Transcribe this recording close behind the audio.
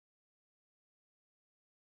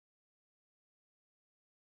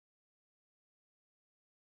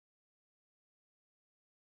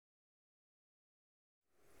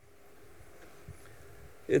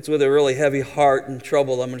It's with a really heavy heart and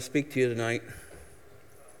trouble I'm going to speak to you tonight.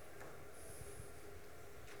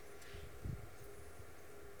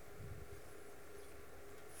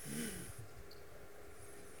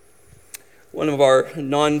 One of our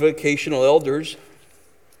non-vocational elders,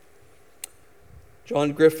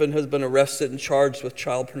 John Griffin, has been arrested and charged with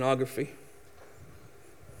child pornography.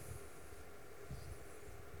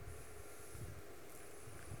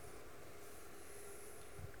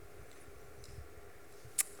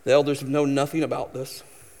 The elders have known nothing about this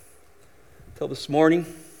until this morning.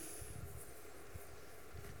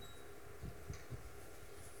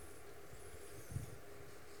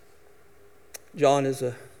 John is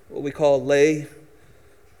what we call a lay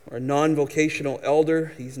or a non-vocational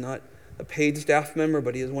elder. He's not a paid staff member,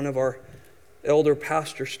 but he is one of our elder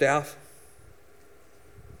pastor staff.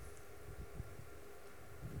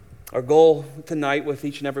 Our goal tonight with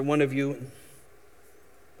each and every one of you, and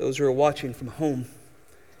those who are watching from home,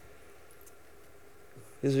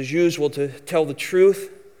 is as usual to tell the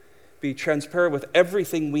truth, be transparent with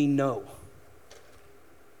everything we know.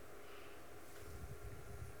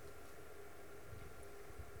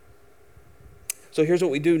 So here's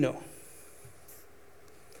what we do know.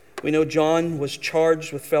 We know John was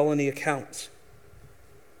charged with felony accounts.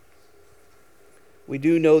 We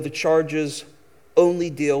do know the charges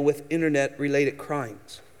only deal with internet-related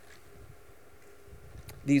crimes.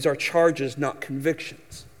 These are charges, not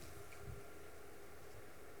convictions.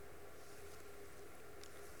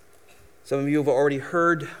 Some of you have already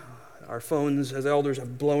heard our phones as elders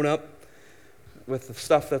have blown up with the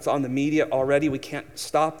stuff that's on the media already. We can't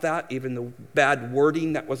stop that, even the bad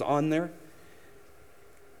wording that was on there.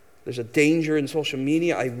 There's a danger in social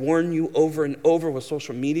media. I warn you over and over with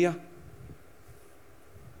social media.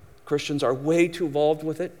 Christians are way too involved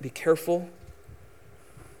with it. Be careful.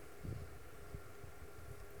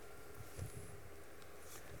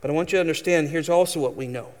 But I want you to understand, here's also what we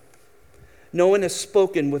know. No one has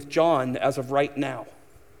spoken with John as of right now.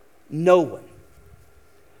 No one.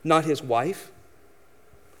 Not his wife,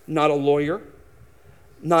 not a lawyer,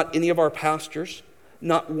 not any of our pastors,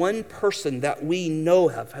 not one person that we know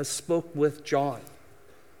of has spoke with John.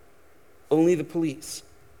 Only the police.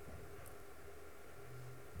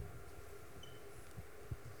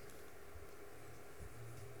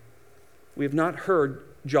 We have not heard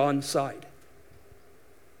John's side.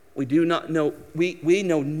 We do not know, we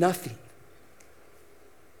know nothing.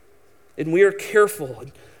 And we are careful.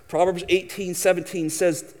 Proverbs 18:17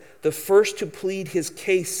 says, the first to plead his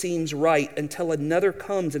case seems right until another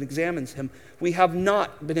comes and examines him. We have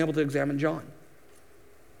not been able to examine John.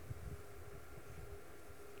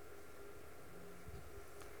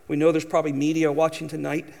 We know there's probably media watching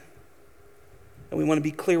tonight, and we want to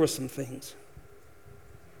be clear with some things.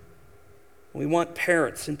 We want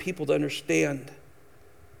parents and people to understand.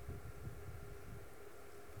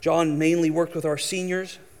 John mainly worked with our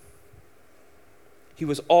seniors. He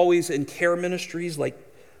was always in care ministries like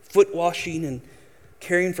foot washing and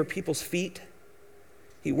caring for people's feet.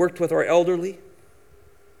 He worked with our elderly.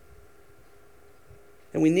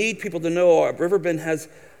 And we need people to know our Riverbend has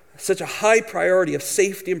such a high priority of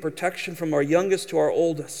safety and protection from our youngest to our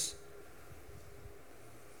oldest.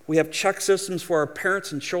 We have check systems for our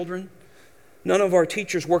parents and children. None of our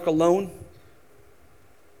teachers work alone.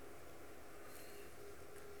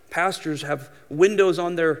 Pastors have windows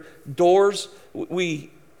on their doors. We're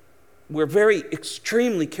very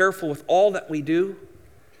extremely careful with all that we do.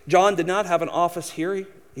 John did not have an office here.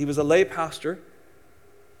 He was a lay pastor.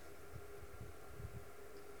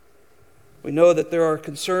 We know that there are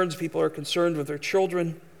concerns. People are concerned with their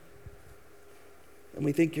children. And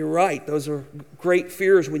we think you're right. Those are great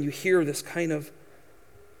fears when you hear this kind of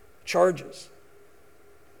charges.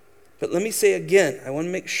 But let me say again, I want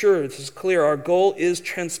to make sure this is clear. Our goal is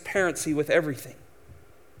transparency with everything.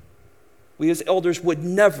 We as elders would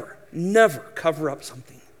never cover up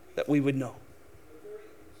something that we would know.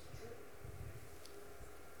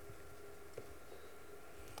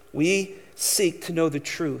 We seek to know the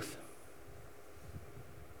truth.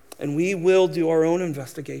 And we will do our own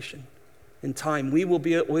investigation in time. We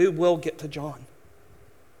will get to John.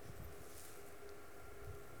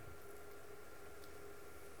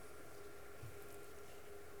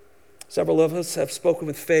 Several of us have spoken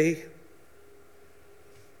with Faye.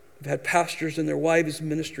 We've had pastors and their wives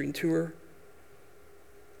ministering to her.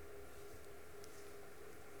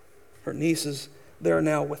 Her niece is there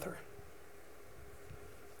now with her.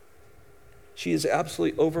 She is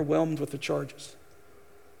absolutely overwhelmed with the charges.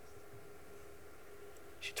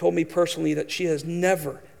 She told me personally that she has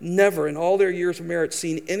never in all their years of marriage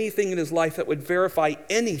seen anything in his life that would verify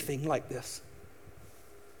anything like this.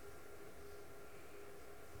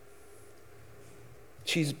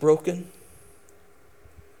 She's broken.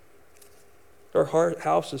 Her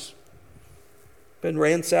house has been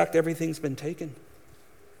ransacked. Everything's been taken.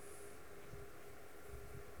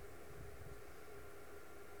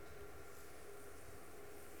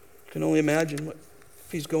 I can only imagine what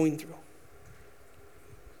he's going through.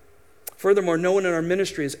 Furthermore, no one in our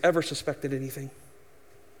ministry has ever suspected anything.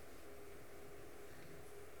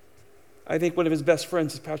 I think one of his best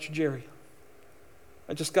friends is Pastor Jerry.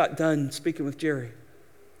 I just got done speaking with Jerry.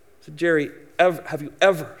 I said, Jerry, have you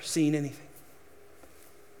ever seen anything?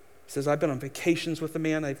 He says, I've been on vacations with the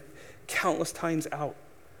man. I've countless times out.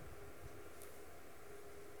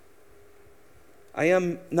 I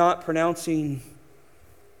am not pronouncing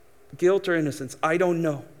guilt or innocence. I don't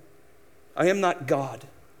know. I am not God.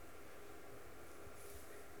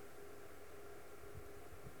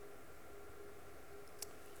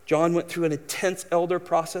 John went through an intense elder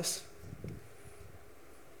process.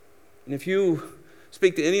 And if you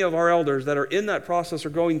speak to any of our elders that are in that process or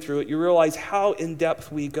going through it, you realize how in depth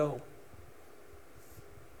we go.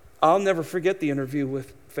 I'll never forget the interview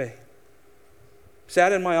with Faye.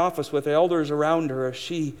 Sat in my office with elders around her as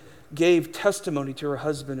she gave testimony to her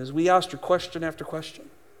husband, as we asked her question after question.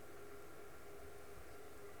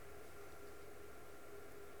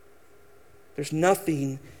 There's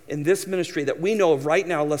nothing in this ministry that we know of right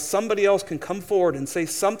now, unless somebody else can come forward and say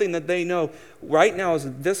something that they know. Right now, is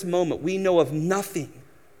at this moment, we know of nothing.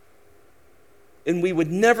 And we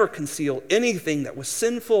would never conceal anything that was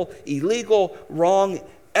sinful, illegal, wrong,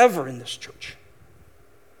 ever in this church.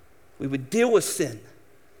 We would deal with sin.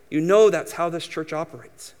 You know that's how this church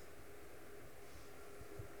operates.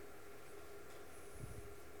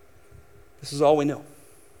 This is all we know.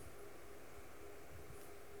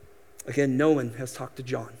 Again, no one has talked to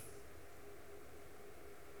John.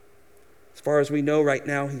 As far as we know right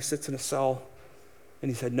now, he sits in a cell and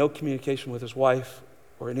he's had no communication with his wife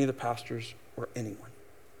or any of the pastors or anyone.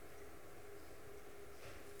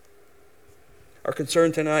 Our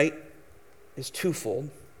concern tonight is twofold.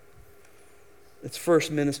 It's first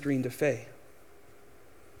ministering to Faye.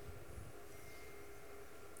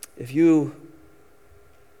 If you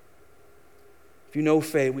know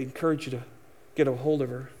Faye, we encourage you to get a hold of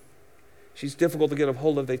her. She's difficult to get a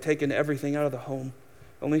hold of. They've taken everything out of the home.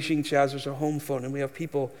 Only she has her home phone, and we have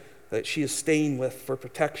people that she is staying with for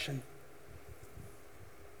protection.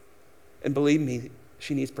 And believe me,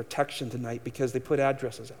 she needs protection tonight because they put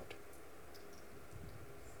addresses out.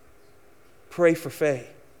 Pray for Faye.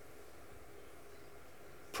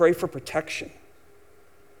 Pray for protection.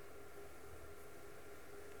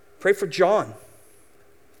 Pray for John.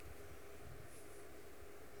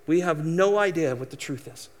 We have no idea what the truth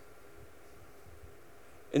is.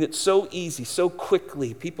 And it's so easy, so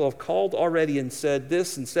quickly. People have called already and said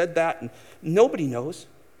this and said that, and nobody knows.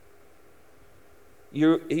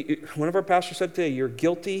 One of our pastors said today, you're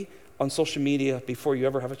guilty on social media before you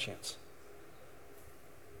ever have a chance.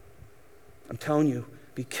 I'm telling you,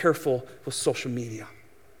 be careful with social media.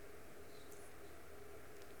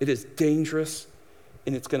 It is dangerous,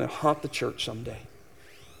 and it's going to haunt the church someday.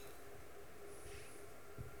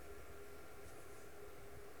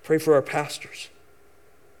 Pray for our pastors.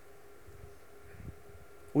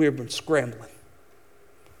 We have been scrambling.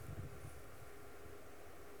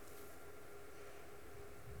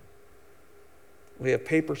 We have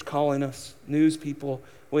papers calling us, news people.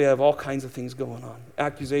 We have all kinds of things going on,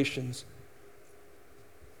 accusations.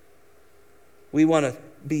 We want to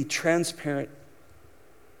be transparent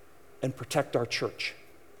and protect our church.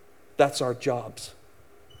 That's our jobs.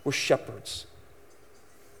 We're shepherds.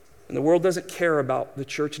 And the world doesn't care about the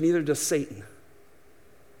church, neither does Satan.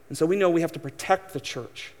 And so we know we have to protect the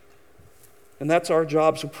church. And that's our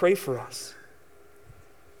job, so pray for us.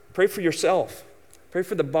 Pray for yourself. Pray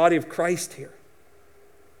for the body of Christ here.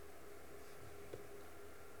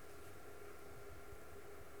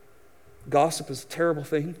 Gossip is a terrible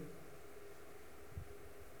thing.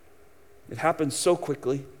 It happens so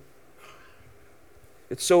quickly.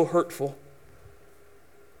 It's so hurtful.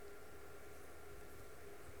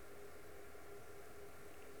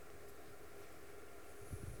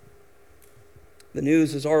 The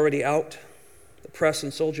news is already out. The press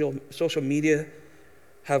and social media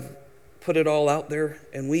have put it all out there,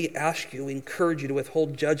 and we ask you, we encourage you to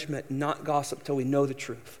withhold judgment and not gossip till we know the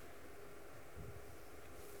truth.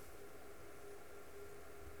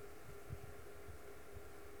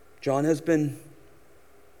 John has been,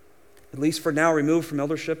 at least for now, removed from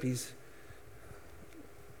eldership. He's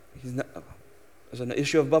not, there's an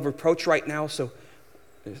issue of above reproach right now, so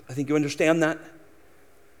I think you understand that.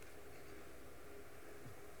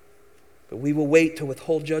 But we will wait to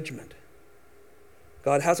withhold judgment.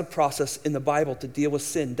 God has a process in the Bible to deal with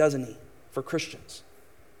sin, doesn't he, for Christians?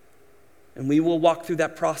 And we will walk through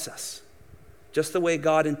that process just the way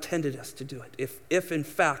God intended us to do it, if in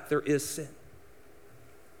fact there is sin.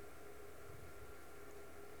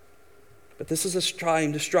 But this is a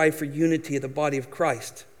time to strive for unity of the body of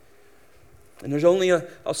Christ. And there's only a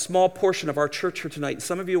small portion of our church here tonight.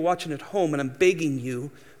 Some of you are watching at home, and I'm begging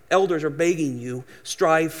you, elders are begging you,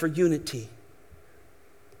 strive for unity.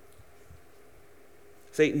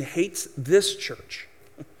 Satan hates this church,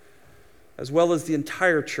 as well as the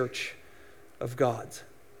entire church of God's.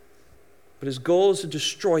 But his goal is to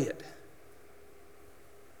destroy it.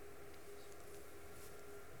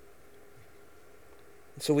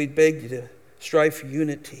 And so we beg you to strive for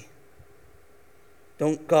unity.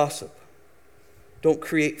 Don't gossip. Don't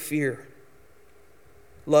create fear.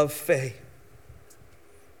 Love faith.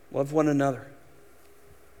 Love one another.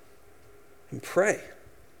 And pray.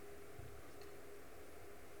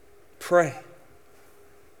 Pray.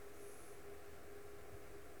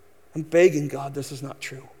 I'm begging God this is not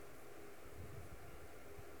true.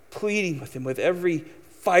 Pleading with him with every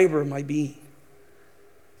fiber of my being.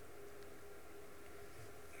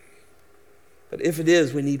 But if it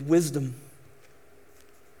is, we need wisdom.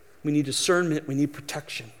 We need discernment. We need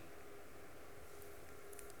protection.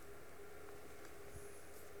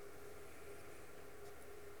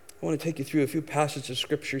 I want to take you through a few passages of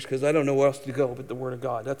scriptures because I don't know where else to go but the Word of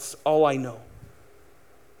God. That's all I know.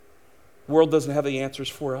 The world doesn't have the answers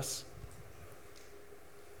for us.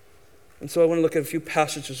 And so I want to look at a few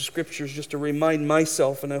passages of scriptures just to remind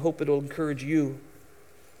myself, and I hope it'll encourage you.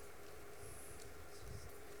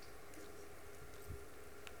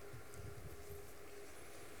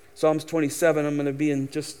 Psalms 27, I'm going to be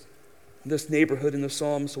in just this neighborhood in the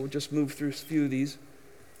Psalms, so we'll just move through a few of these.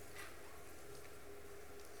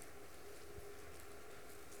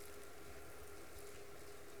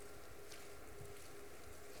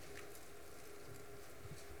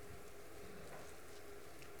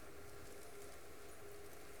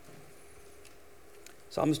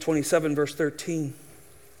 Psalms 27, verse 13.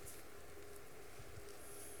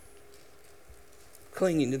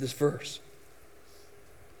 Clinging to this verse.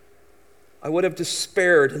 I would have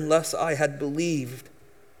despaired unless I had believed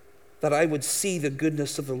that I would see the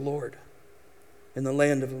goodness of the Lord in the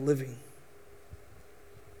land of the living.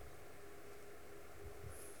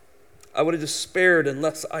 I would have despaired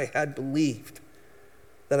unless I had believed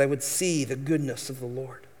that I would see the goodness of the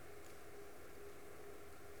Lord.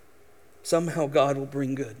 Somehow God will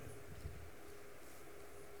bring good.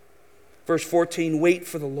 Verse 14, wait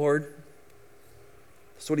for the Lord.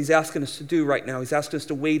 That's what he's asking us to do right now. He's asking us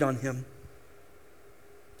to wait on him.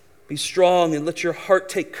 Be strong and let your heart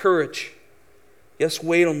take courage. Yes,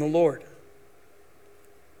 wait on the Lord.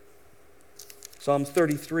 Psalms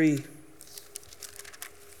 33,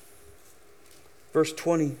 verse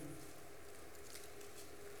 20.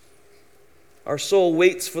 Our soul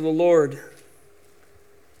waits for the Lord.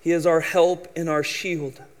 He is our help and our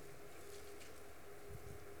shield.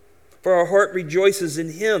 For our heart rejoices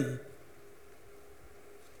in him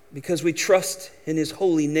because we trust in his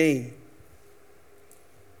holy name.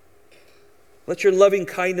 Let your loving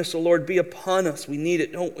kindness, O Lord, be upon us. We need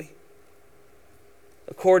it, don't we?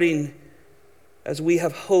 According as we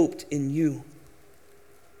have hoped in you.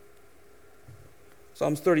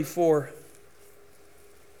 Psalms 34.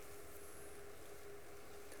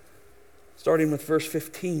 Starting with verse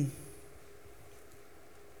 15.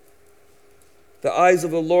 The eyes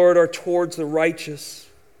of the Lord are towards the righteous,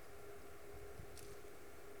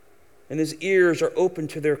 and his ears are open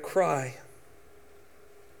to their cry.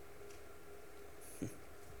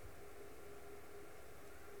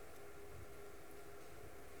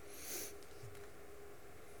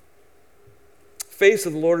 The face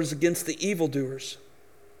of the Lord is against the evildoers,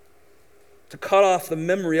 to cut off the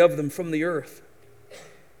memory of them from the earth.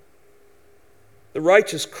 The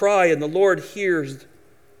righteous cry, and the Lord hears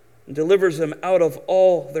and delivers them out of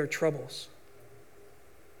all their troubles.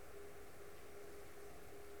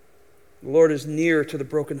 The Lord is near to the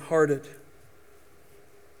brokenhearted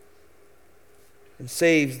and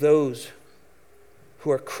saves those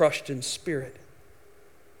who are crushed in spirit.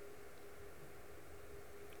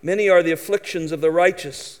 Many are the afflictions of the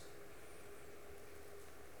righteous,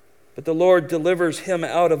 but the Lord delivers him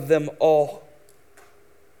out of them all.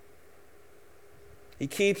 He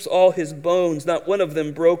keeps all his bones, not one of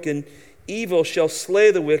them broken. Evil shall slay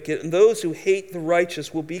the wicked, and those who hate the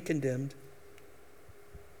righteous will be condemned.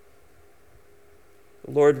 The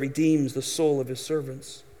Lord redeems the soul of his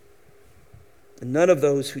servants, and none of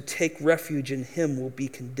those who take refuge in him will be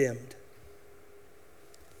condemned.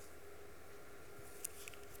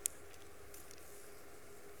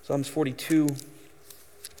 Psalms 42.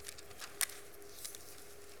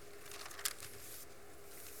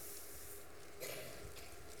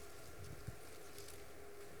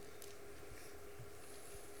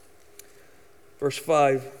 Verse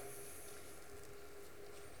 5.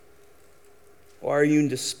 Why are you in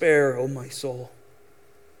despair, O my soul?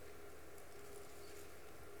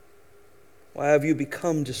 Why have you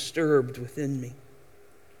become disturbed within me?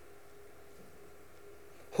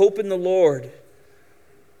 Hope in the Lord,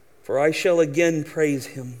 for I shall again praise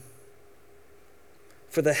him.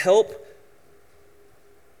 For the help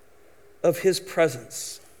of his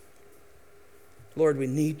presence. Lord, we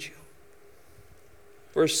need you.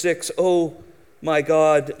 Verse 6, O my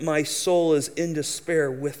God, my soul is in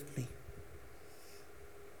despair with me.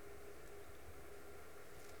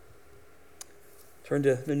 Turn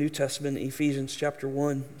to the New Testament, Ephesians chapter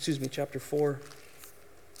 4.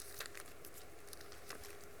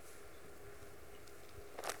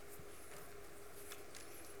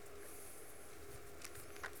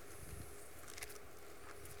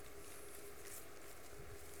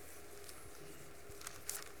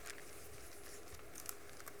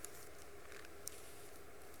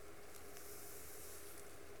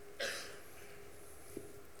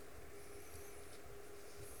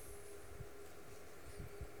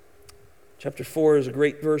 Chapter 4 is a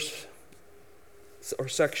great verse or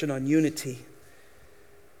section on unity.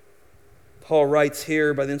 Paul writes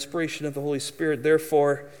here, by the inspiration of the Holy Spirit,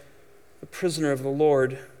 therefore, the prisoner of the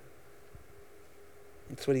Lord,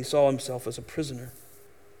 that's what he saw himself as, a prisoner,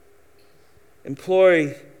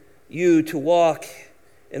 implore you to walk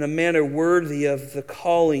in a manner worthy of the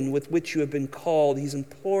calling with which you have been called. He's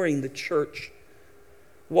imploring the church.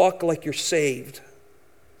 Walk like you're saved.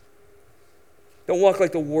 Don't walk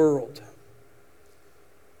like the world.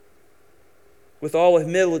 With all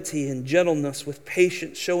humility and gentleness, with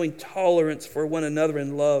patience, showing tolerance for one another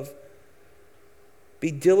in love. Be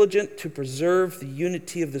diligent to preserve the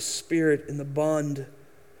unity of the Spirit in the bond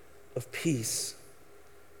of peace.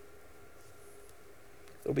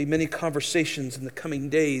 There will be many conversations in the coming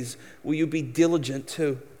days. Will you be diligent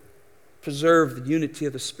to preserve the unity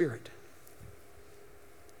of the Spirit?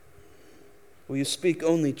 Will you speak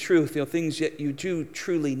only truth, things that you do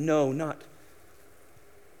truly know, not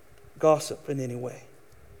gossip in any way?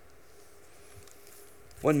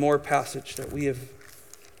 One more passage that we have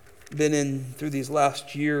been in through these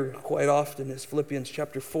last year quite often is Philippians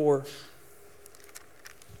chapter 4.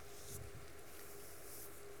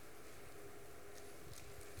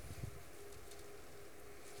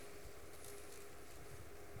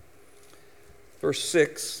 Verse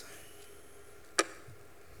 6.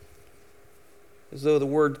 As though the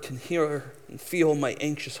word can hear and feel my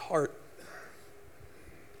anxious heart.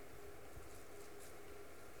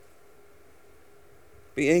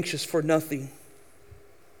 Be anxious for nothing,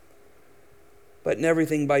 but in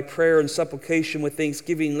everything by prayer and supplication with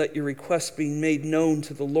thanksgiving, let your requests be made known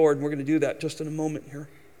to the Lord. And we're going to do that just in a moment here.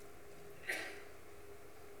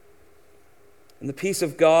 And the peace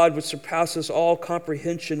of God, which surpasses all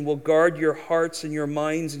comprehension, will guard your hearts and your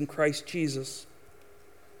minds in Christ Jesus.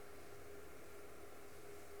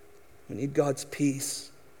 We need God's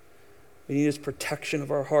peace. We need his protection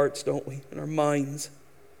of our hearts, don't we? And our minds.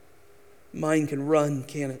 Mind can run,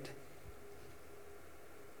 can it?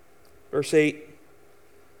 Verse 8.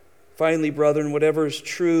 Finally, brethren, whatever is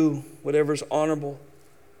true, whatever is honorable,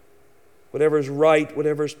 whatever is right,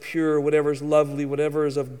 whatever is pure, whatever is lovely, whatever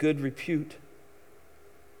is of good repute.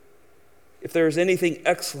 If there is anything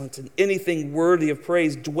excellent and anything worthy of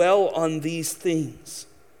praise, dwell on these things.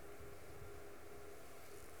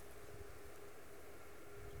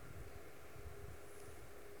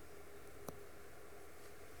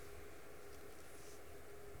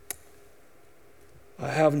 I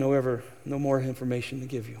have no more information to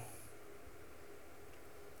give you.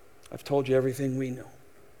 I've told you everything we know.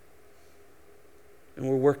 And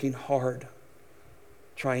we're working hard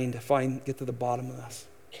trying to get to the bottom of this.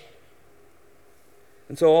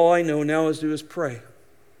 And so all I know now is pray.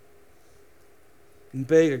 And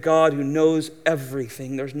beg a God who knows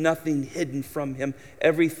everything. There's nothing hidden from him.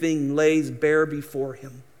 Everything lays bare before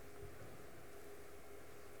him.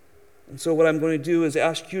 And so what I'm going to do is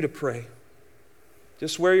ask you to pray.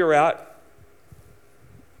 Just where you're at,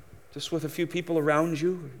 just with a few people around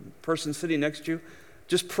you, a person sitting next to you,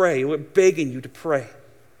 just pray. We're begging you to pray.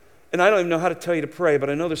 And I don't even know how to tell you to pray, but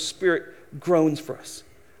I know the Spirit groans for us.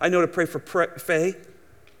 I know to pray for Faye.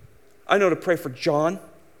 I know to pray for John.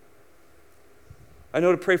 I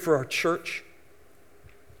know to pray for our church.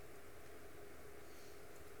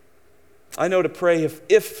 I know to pray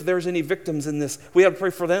if there's any victims in this, we have to pray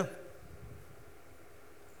for them.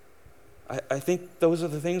 I think those are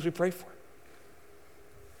the things we pray for.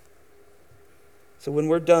 So when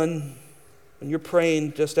we're done, when you're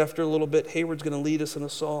praying, just after a little bit, Hayward's going to lead us in a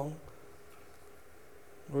song.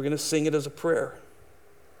 We're going to sing it as a prayer.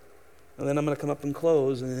 And then I'm going to come up and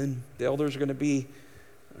close, and then the elders are going to be,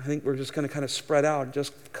 I think we're just going to kind of spread out and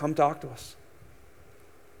just come talk to us.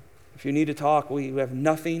 If you need to talk, we have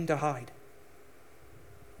nothing to hide.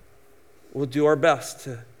 We'll do our best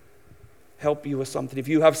to help you with something. If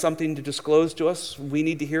you have something to disclose to us, we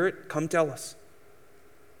need to hear it, come tell us.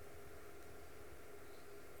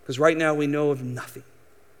 Because right now we know of nothing.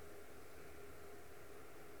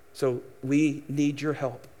 So we need your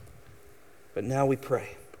help. But now we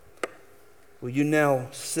pray. Will you now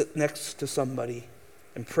sit next to somebody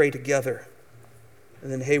and pray together?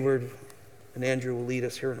 And then Hayward and Andrew will lead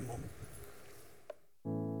us here in a moment.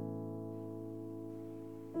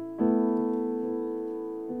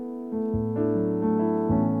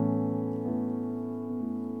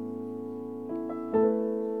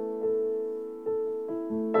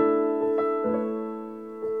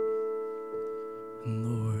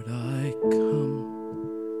 Lord, I come,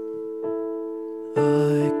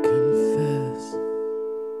 I confess,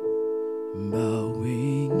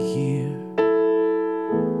 bowing here,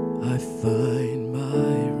 I find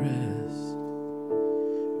my rest.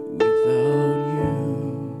 Without you,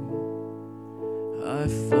 I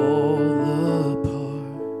fall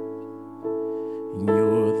apart.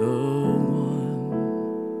 You're the one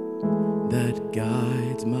that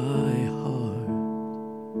guides my heart.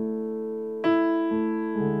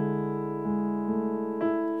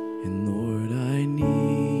 And Lord, I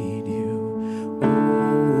need you.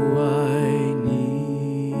 Oh, I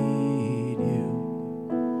need you.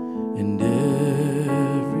 And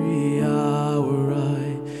every hour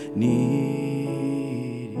I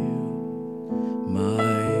need you.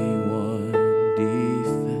 My one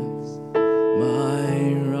defense, my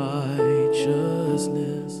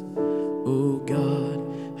righteousness. Oh God,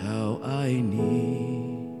 how I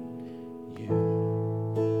need you.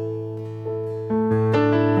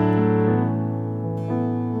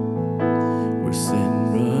 Where sin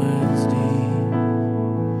runs deep,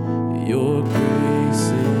 your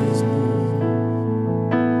grace is more.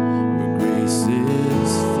 Where grace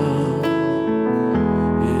is found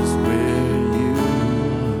is where you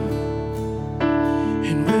are.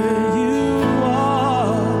 And where you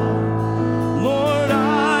are, Lord, I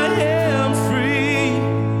am free.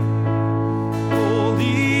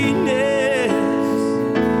 Holiness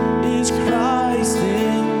is Christ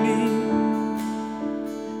in me.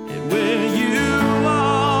 And where you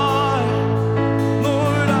are,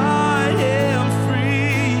 Lord, I am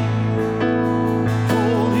free.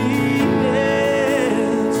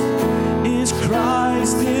 Holiness is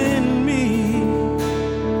Christ in me.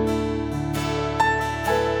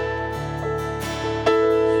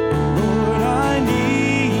 Lord, I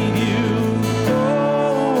need you.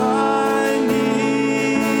 Oh, I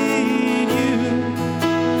need you.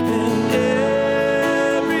 And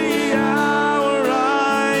every hour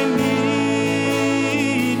I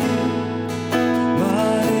need you.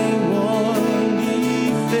 My one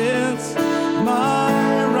defense, my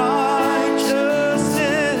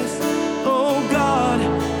righteousness. Oh God,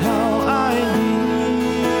 how I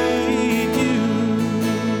need you.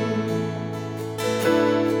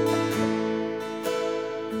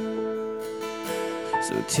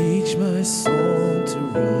 So teach my soul to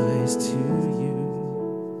rise to you.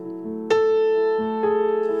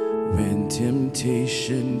 When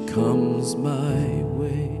temptation comes my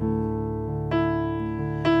way,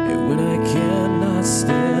 and when I cannot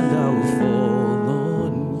stand, I will fall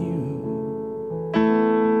on you.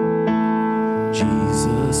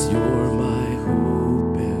 Jesus, you're my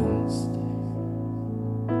hope and stay.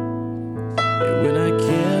 And when I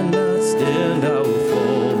cannot stand, I will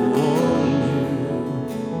fall on you.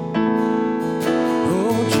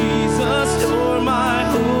 Oh, Jesus, you're my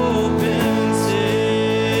hope and stay.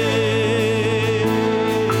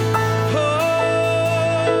 Oh,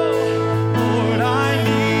 Lord, I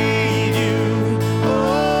need you.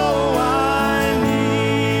 Oh,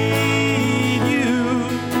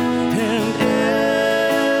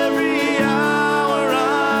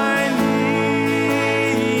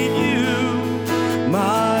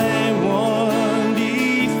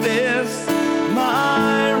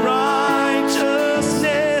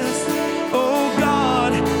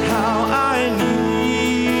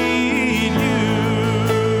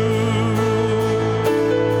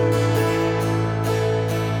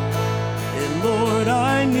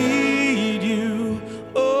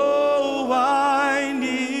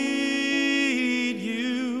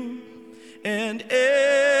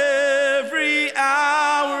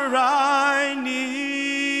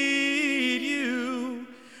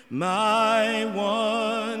 my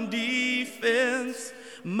one defense,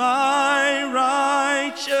 my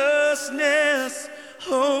righteousness.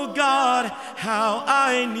 Oh God, how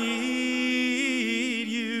I need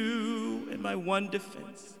you. And my one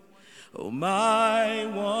defense, oh my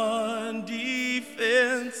one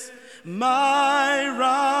defense, my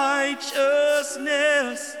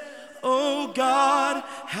righteousness. Oh God,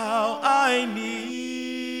 how I need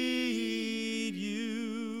you.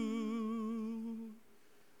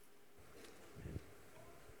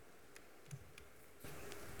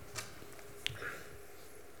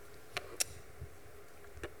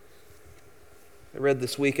 I read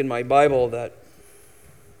this week in my Bible that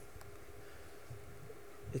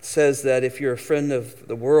it says that if you're a friend of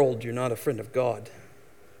the world, you're not a friend of God.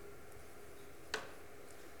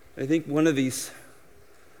 I think one of these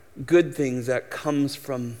good things that comes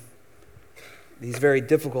from these very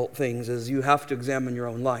difficult things is you have to examine your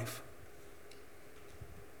own life.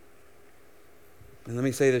 And let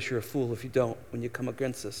me say this, you're a fool if you don't when you come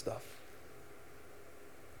against this stuff.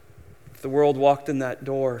 If the world walked in that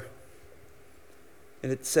door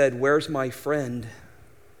and it said, "Where's my friend?"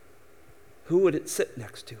 who would it sit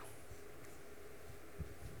next to?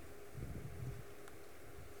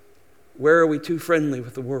 Where are we too friendly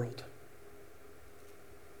with the world?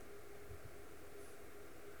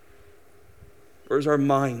 Where's our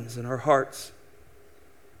minds and our hearts?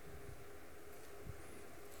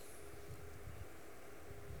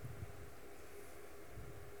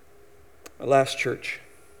 My last church,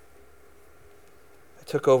 I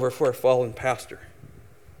took over for a fallen pastor.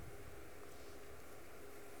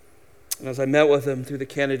 And as I met with him through the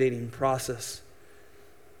candidating process,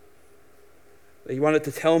 they wanted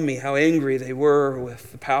to tell me how angry they were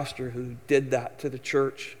with the pastor who did that to the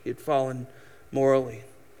church. He had fallen morally,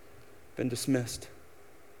 been dismissed.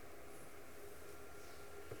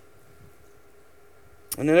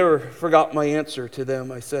 And I never forgot my answer to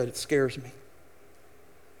them. I said, "It scares me.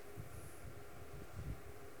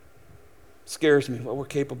 It scares me what we're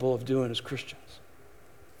capable of doing as Christians."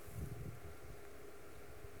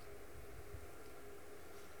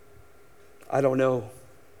 I don't know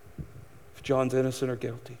if John's innocent or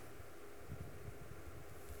guilty.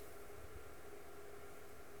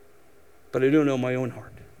 But I do know my own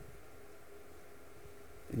heart.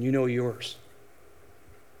 And you know yours.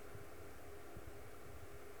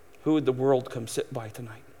 Who would the world come sit by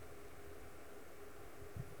tonight?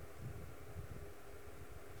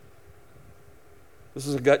 This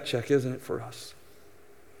is a gut check, isn't it, for us?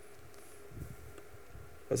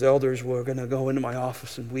 As elders, we're going to go into my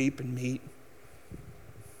office and weep and meet.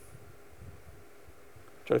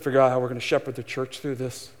 Try to figure out how we're going to shepherd the church through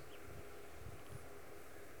this.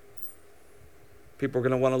 People are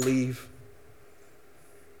going to want to leave.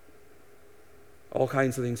 All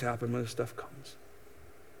kinds of things happen when this stuff comes.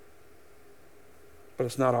 But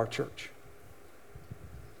it's not our church.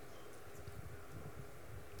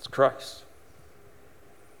 It's Christ.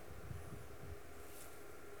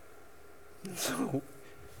 And so,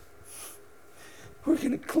 we're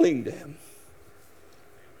going to cling to Him.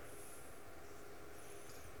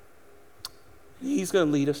 And He's going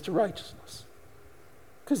to lead us to righteousness.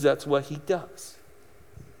 Because that's what He does.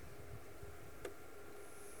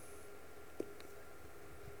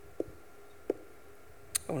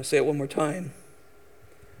 I want to say it one more time.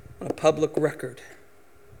 On a public record,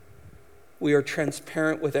 we are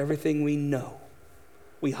transparent with everything we know.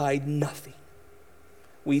 We hide nothing.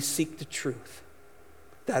 We seek the truth.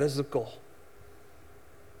 That is the goal.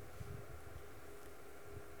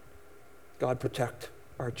 God, protect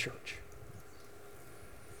our church.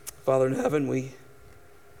 Father in heaven, we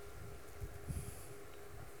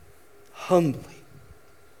humbly,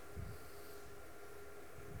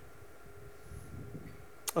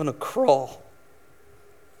 on a crawl,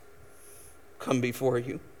 come before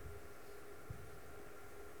you.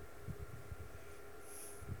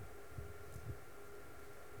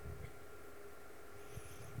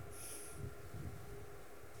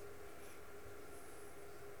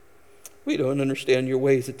 We don't understand your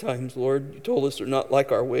ways at times, Lord. You told us they're not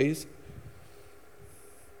like our ways.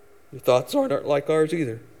 Your thoughts aren't like ours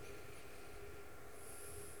either.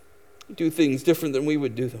 You do things different than we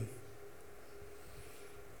would do them.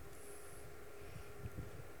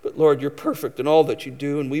 But Lord, you're perfect in all that you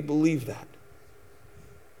do, and we believe that.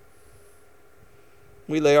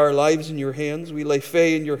 We lay our lives in your hands. We lay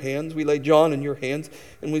Faye in your hands. We lay John in your hands.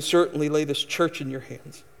 And we certainly lay this church in your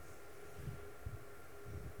hands.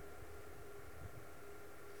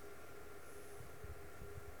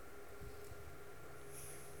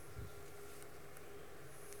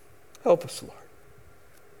 Help us, Lord.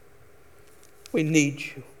 We need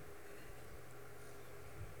you.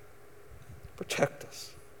 Protect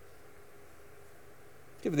us.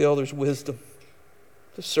 Give the elders wisdom,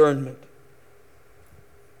 discernment.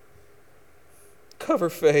 Cover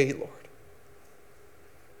Faye, Lord.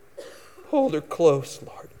 Hold her close,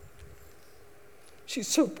 Lord. She's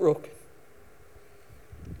so broken.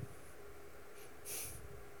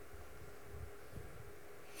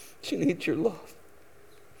 She needs your love.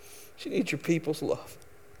 She needs your people's love.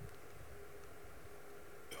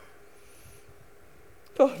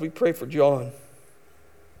 God, we pray for John.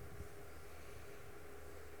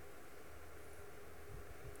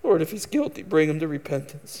 Lord, if he's guilty, bring him to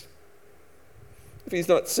repentance. If he's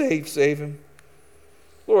not saved, save him.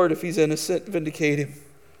 Lord, if he's innocent, vindicate him.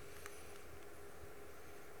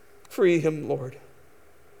 Free him, Lord,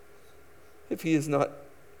 if he is not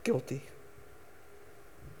guilty.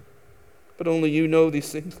 But only you know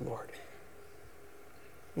these things, Lord.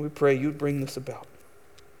 And we pray you'd bring this about.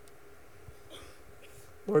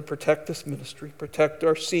 Lord, protect this ministry. Protect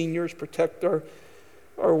our seniors. Protect our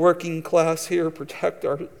working class here. Protect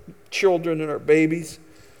our children and our babies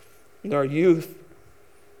and our youth.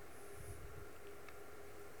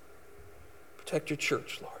 Protect your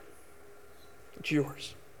church, Lord. It's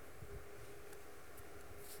yours.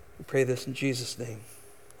 We pray this in Jesus' name.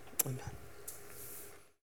 Amen.